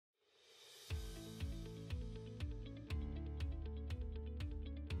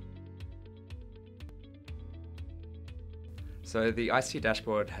So the ICT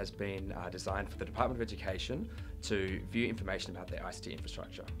Dashboard has been designed for the Department of Education to view information about their ICT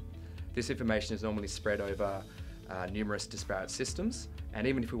infrastructure. This information is normally spread over numerous disparate systems, and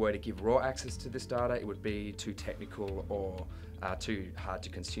even if we were to give raw access to this data, it would be too technical or too hard to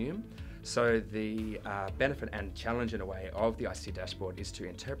consume. So the benefit and challenge in a way of the ICT Dashboard is to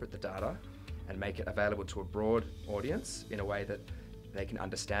interpret the data and make it available to a broad audience in a way that they can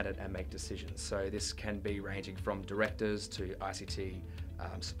understand it and make decisions. So this can be ranging from directors to ICT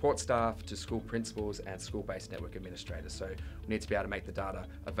support staff to school principals and school-based network administrators. So we need to be able to make the data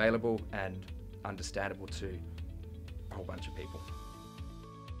available and understandable to a whole bunch of people.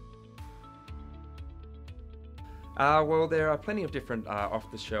 Well, there are plenty of different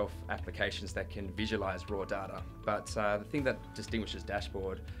off-the-shelf applications that can visualize raw data, but the thing that distinguishes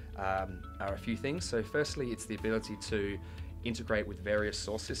Dashboard are a few things. So firstly, it's the ability to integrate with various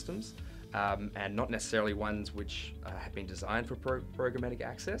source systems and not necessarily ones which have been designed for programmatic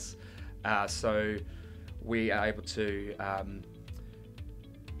access. So we are able to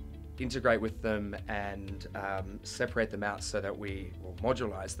integrate with them and separate them out so that or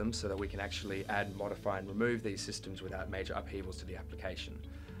modularize them so that we can actually add, modify and remove these systems without major upheavals to the application.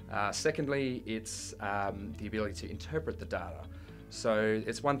 Secondly, it's the ability to interpret the data. So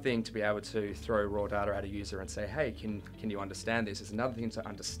it's one thing to be able to throw raw data at a user and say, hey, can you understand this? It's another thing to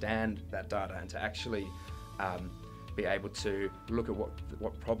understand that data and to actually be able to look at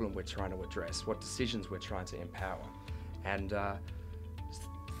what problem we're trying to address, what decisions we're trying to empower. And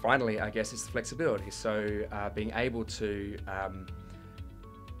finally, I guess, it's the flexibility. So being able to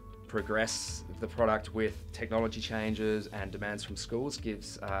progress the product with technology changes and demands from schools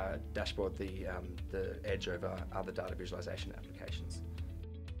gives Dashboard the edge over other data visualization applications.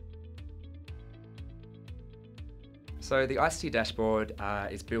 So the ICT Dashboard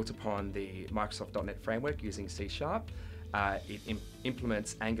is built upon the Microsoft .NET framework using C#. It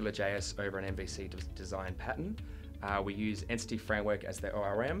implements AngularJS over an MVC design pattern. We use Entity Framework as the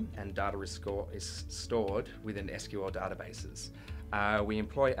ORM, and data is stored within SQL databases. We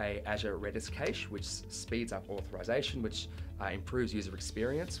employ a Azure Redis cache, which speeds up authorization, which improves user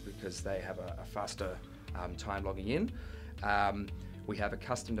experience because they have a faster time logging in. We have a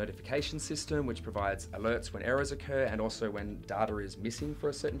custom notification system, which provides alerts when errors occur and also when data is missing for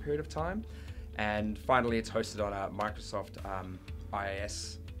a certain period of time. And finally, it's hosted on a Microsoft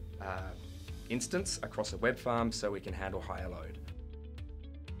IaaS instance across a web farm so we can handle higher load.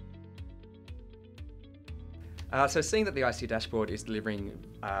 So seeing that the ICT Dashboard is delivering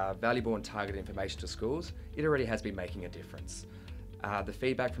valuable and targeted information to schools, it already has been making a difference. The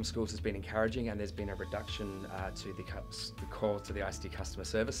feedback from schools has been encouraging, and there's been a reduction to the call to the ICT Customer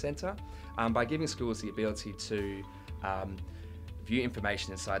Service Centre. By giving schools the ability to view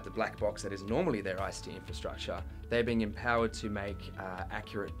information inside the black box that is normally their ICT infrastructure, they're being empowered to make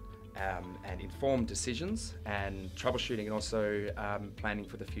accurate and informed decisions and troubleshooting and also planning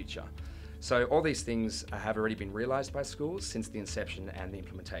for the future. So all these things have already been realised by schools since the inception and the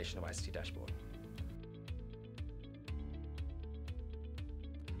implementation of ICT Dashboard.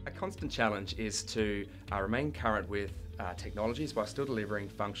 A constant challenge is to remain current with technologies while still delivering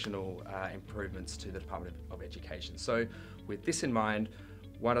functional improvements to the Department of Education. So with this in mind,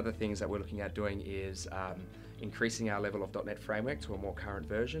 one of the things that we're looking at doing is increasing our level of .NET framework to a more current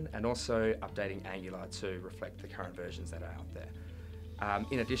version and also updating Angular to reflect the current versions that are out there.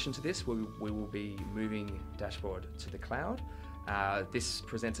 In addition to this, we will be moving Dashboard to the cloud. This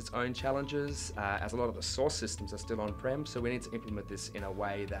presents its own challenges as a lot of the source systems are still on-prem, so we need to implement this in a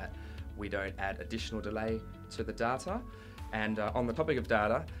way that we don't add additional delay to the data. And on the topic of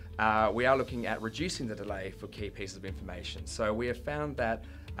data, we are looking at reducing the delay for key pieces of information. So we have found that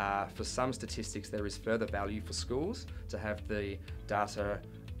for some statistics there is further value for schools to have the data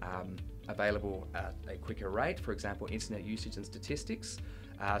available at a quicker rate, for example, internet usage and statistics.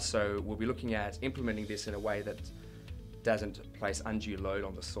 So we'll be looking at implementing this in a way that doesn't place undue load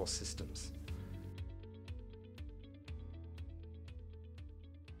on the source systems.